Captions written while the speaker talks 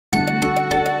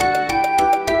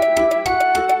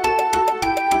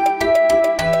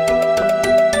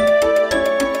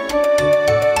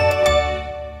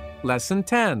Lesson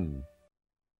 10.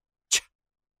 Ch.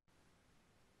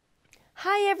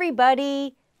 Hi,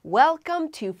 everybody.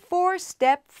 Welcome to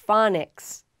 4-Step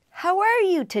Phonics. How are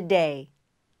you today?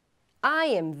 I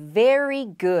am very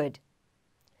good.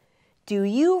 Do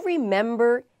you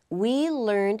remember we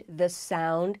learned the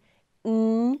sound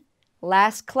ng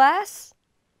last class?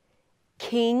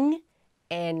 King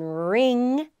and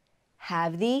ring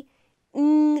have the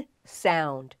ng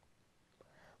sound.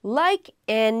 Like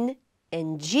N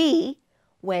and G,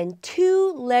 when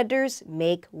two letters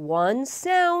make one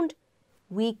sound,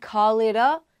 we call it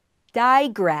a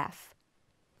digraph.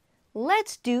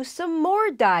 Let's do some more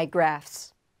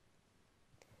digraphs.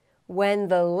 When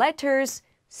the letters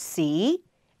C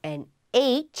and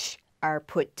H are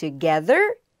put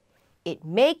together, it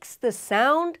makes the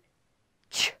sound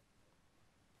ch.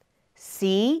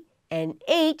 C and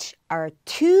H are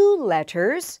two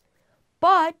letters,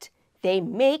 but they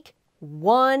make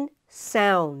one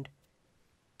sound,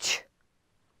 ch.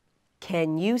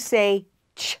 Can you say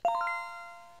ch?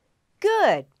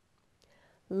 Good.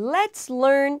 Let's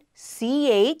learn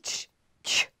CH,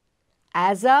 ch,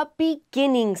 as a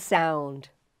beginning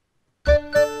sound.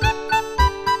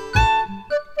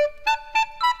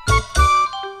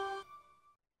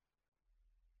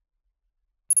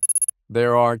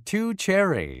 There are 2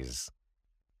 cherries.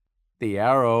 The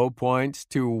arrow points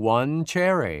to one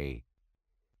cherry.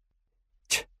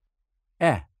 Ch,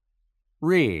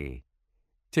 re.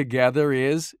 Together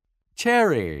is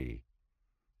cherry.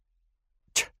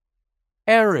 Ch,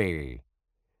 airy,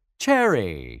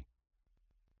 cherry.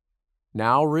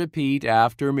 Now repeat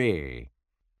after me.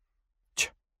 Ch,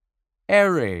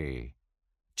 airy,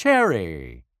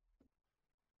 cherry.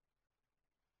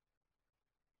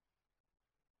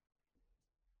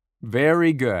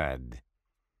 Very good.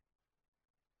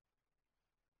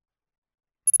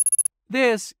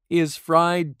 This is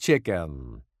fried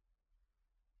chicken.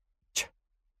 Ch,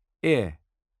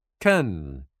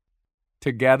 can.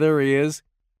 Together is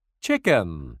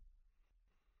chicken.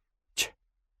 Ch,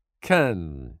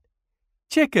 can,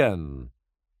 chicken.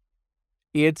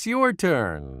 It's your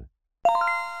turn.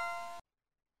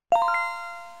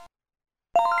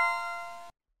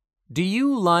 Do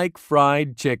you like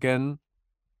fried chicken?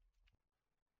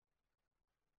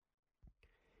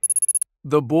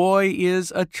 The boy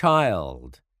is a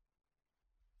child.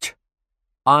 Ch,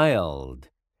 ild.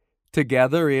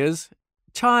 Together is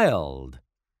child.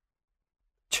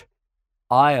 Ch,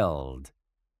 ild,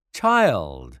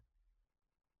 child.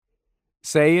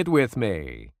 Say it with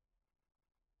me.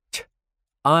 Ch,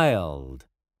 ild,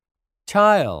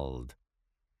 child.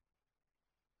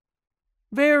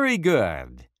 Very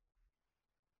good.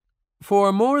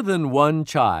 For more than one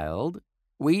child,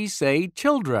 we say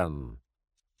children.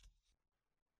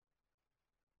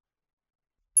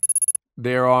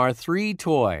 There are 3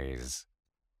 toys: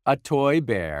 a toy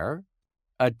bear,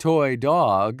 a toy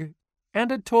dog,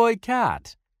 and a toy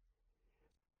cat.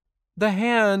 The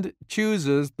hand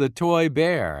chooses the toy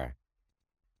bear.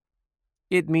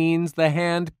 It means the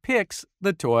hand picks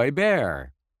the toy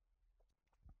bear.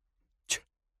 Ch,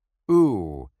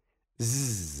 oo,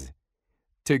 z.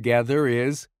 Together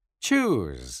is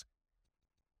choose.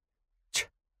 Ch,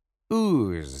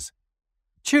 ooze,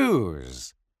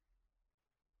 choose.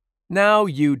 Now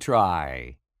you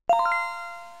try.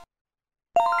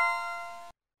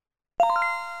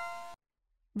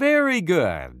 Very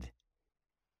good.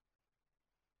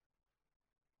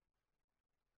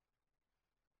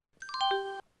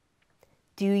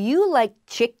 Do you like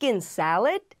chicken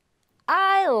salad?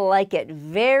 I like it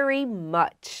very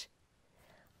much.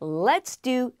 Let's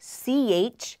do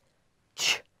CH,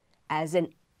 ch, as an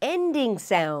ending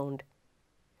sound.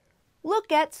 Look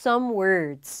at some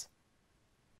words.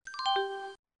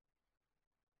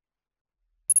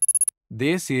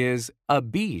 This is a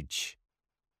beach.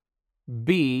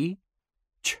 B,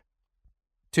 ch.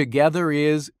 Together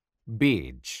is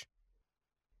beach.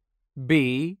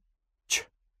 B, ch,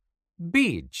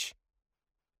 beach.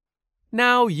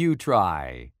 Now you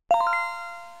try.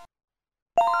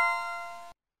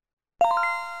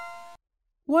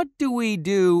 What do we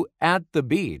do at the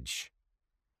beach?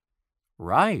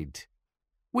 Right.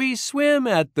 We swim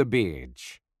at the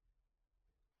beach.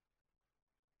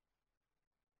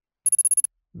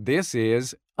 This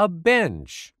is a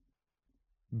bench.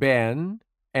 Ben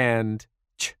and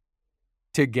ch.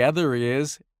 Together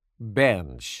is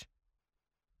bench.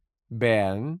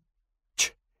 Ben,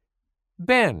 ch,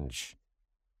 bench.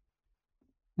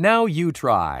 Now you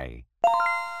try.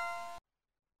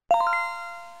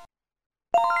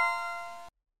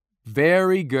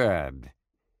 Very good.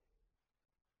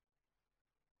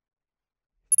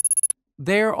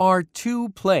 There are 2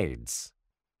 plates.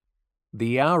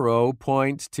 The arrow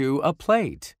points to a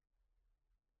plate.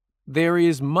 There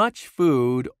is much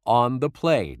food on the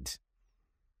plate.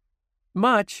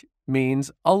 Much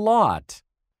means a lot.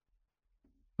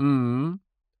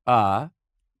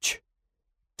 Ch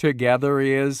together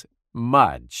is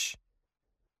much.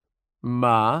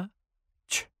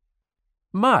 Ch,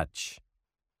 much.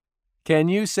 Can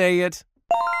you say it?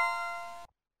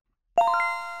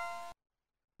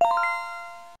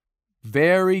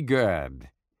 Very good.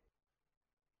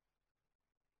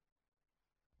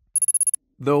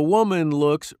 The woman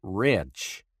looks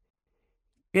rich.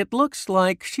 It looks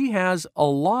like she has a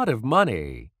lot of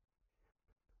money.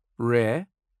 R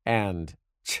and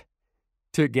ch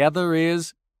together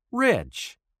is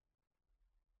rich.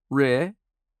 Rich,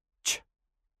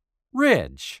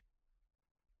 rich.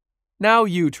 Now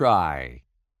you try.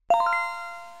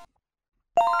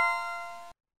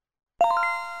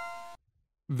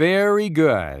 Very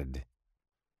good.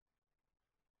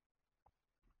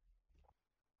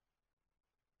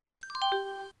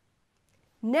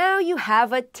 Now you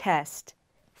have a test.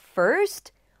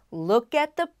 First, look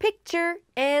at the picture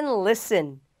and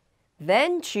listen.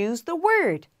 Then choose the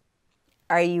word.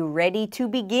 Are you ready to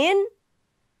begin?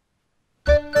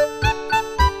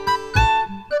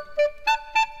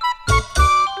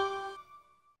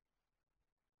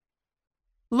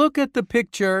 Look at the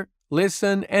picture,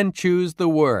 listen, and choose the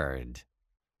word.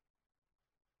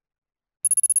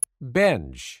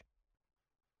 Bench.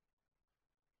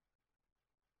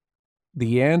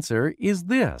 The answer is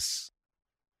this.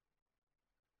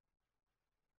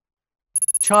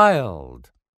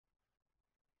 Child.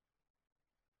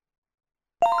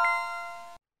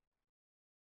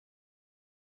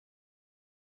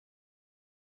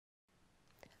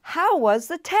 How was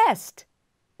the test?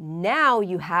 Now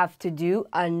you have to do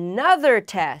another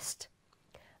test.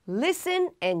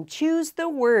 Listen and choose the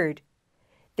word.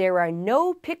 There are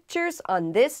no pictures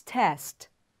on this test.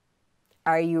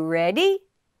 Are you ready?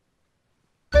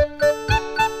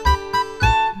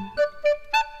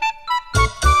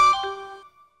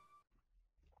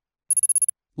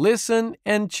 Listen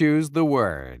and choose the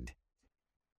word.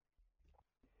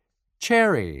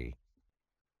 Cherry.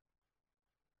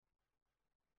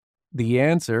 The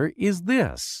answer is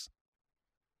this.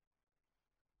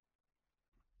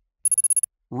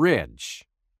 Rich.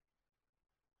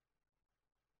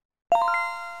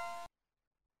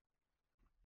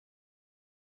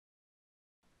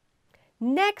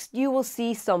 Next, you will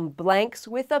see some blanks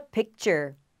with a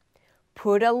picture.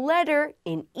 Put a letter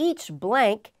in each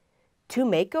blank to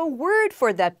make a word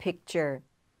for that picture.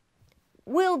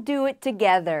 We'll do it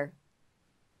together.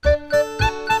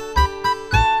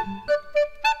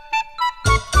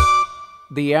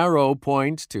 The arrow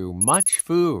points to much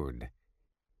food.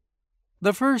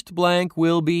 The first blank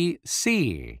will be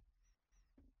C.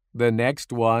 The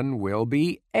next one will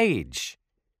be H.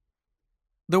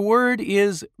 The word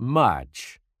is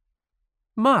much.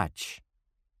 Much.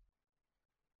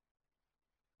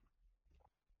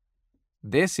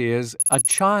 This is a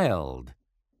child.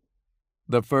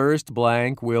 The first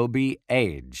blank will be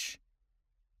H.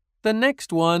 The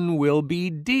next one will be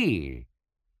D.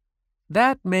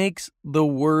 That makes the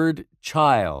word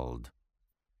child.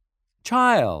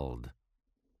 Child.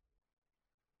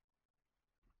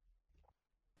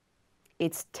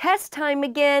 It's test time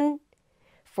again.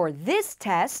 For this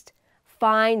test,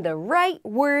 find the right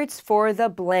words for the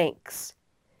blanks.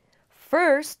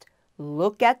 First,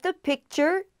 look at the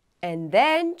picture and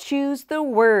then choose the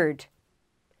word.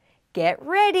 Get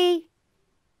ready.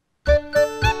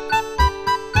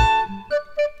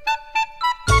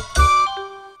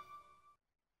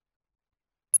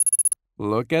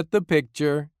 Look at the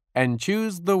picture and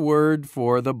choose the word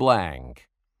for the blank.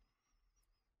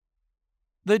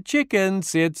 The chicken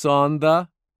sits on the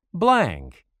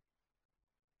blank.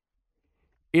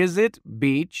 Is it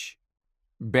beach,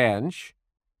 bench,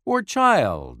 or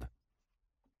child?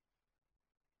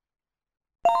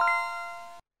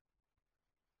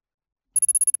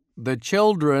 The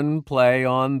children play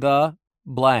on the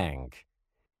blank.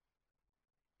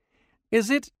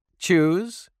 Is it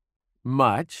choose,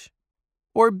 much,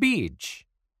 or beach?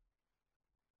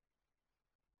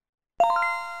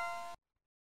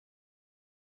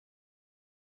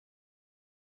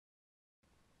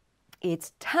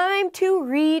 It's time to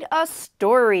read a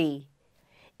story.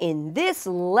 In this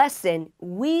lesson,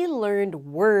 we learned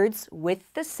words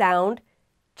with the sound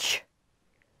ch.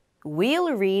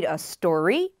 We'll read a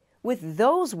story with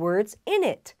those words in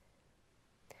it.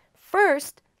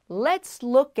 First, let's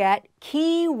look at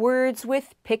key words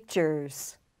with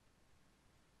pictures.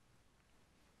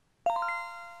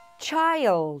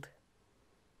 Child.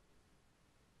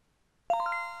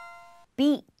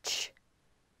 beach.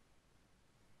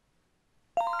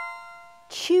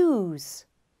 Choose.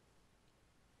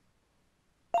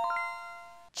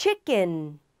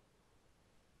 Chicken.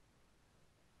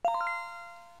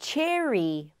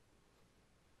 Cherry.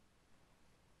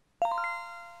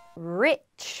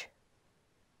 Rich.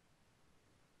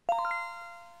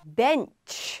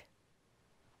 Bench.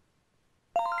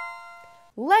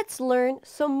 Let's learn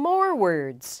some more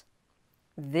words.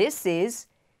 This is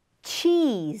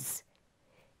cheese.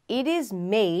 It is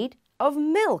made of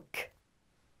milk.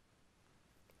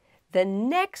 The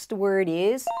next word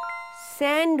is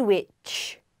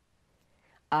sandwich.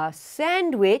 A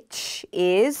sandwich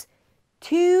is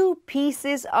 2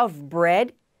 pieces of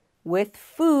bread with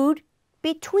food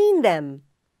between them.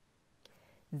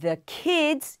 The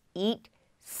kids eat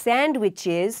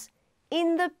sandwiches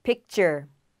in the picture.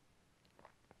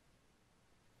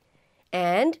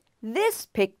 And this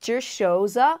picture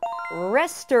shows a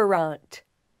restaurant.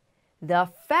 The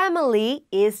family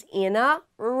is in a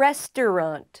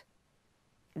restaurant.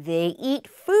 They eat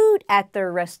food at the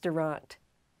restaurant.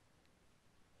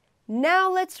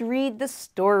 Now let's read the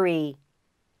story.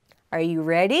 Are you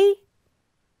ready?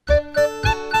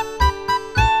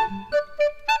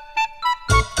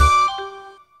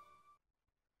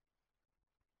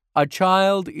 A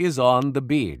child is on the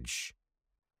beach.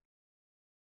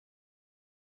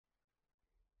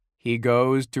 He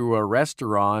goes to a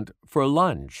restaurant for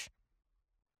lunch.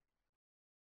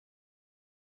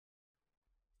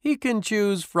 He can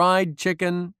choose fried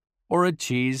chicken or a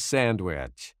cheese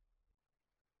sandwich.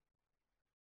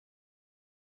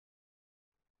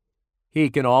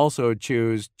 He can also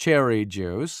choose cherry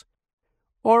juice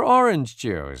or orange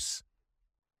juice.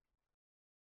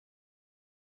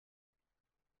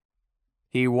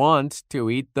 He wants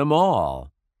to eat them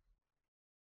all.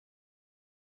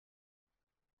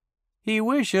 He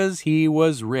wishes he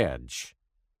was rich.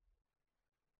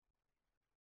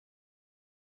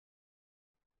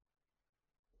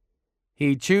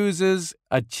 He chooses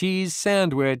a cheese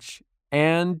sandwich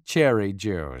and cherry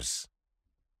juice.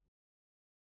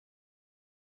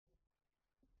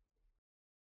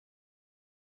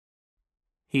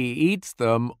 He eats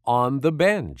them on the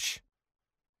bench.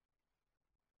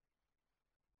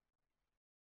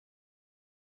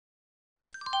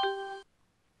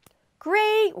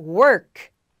 Great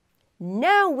work!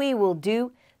 Now we will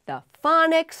do the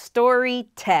phonics story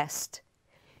test.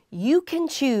 You can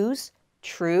choose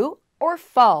true or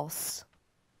false.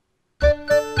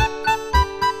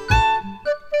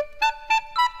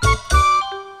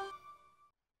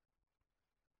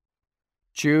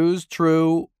 Choose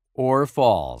true or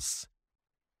false.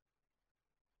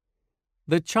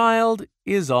 The child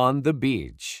is on the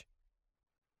beach.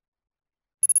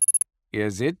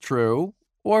 Is it true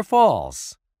or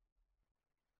false?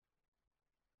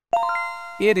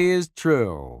 It is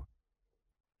true.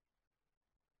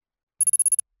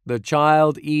 The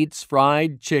child eats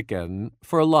fried chicken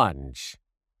for lunch.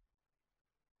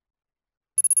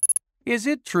 Is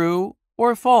it true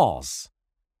or false?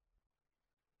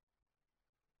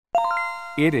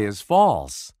 It is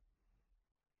false.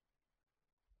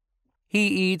 He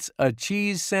eats a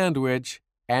cheese sandwich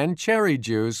and cherry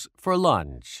juice for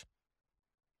lunch.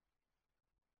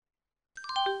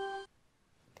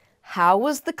 How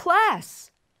was the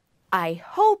class? I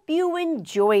hope you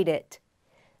enjoyed it.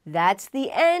 That's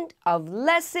the end of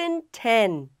Lesson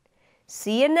 10.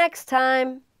 See you next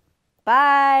time.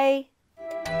 Bye.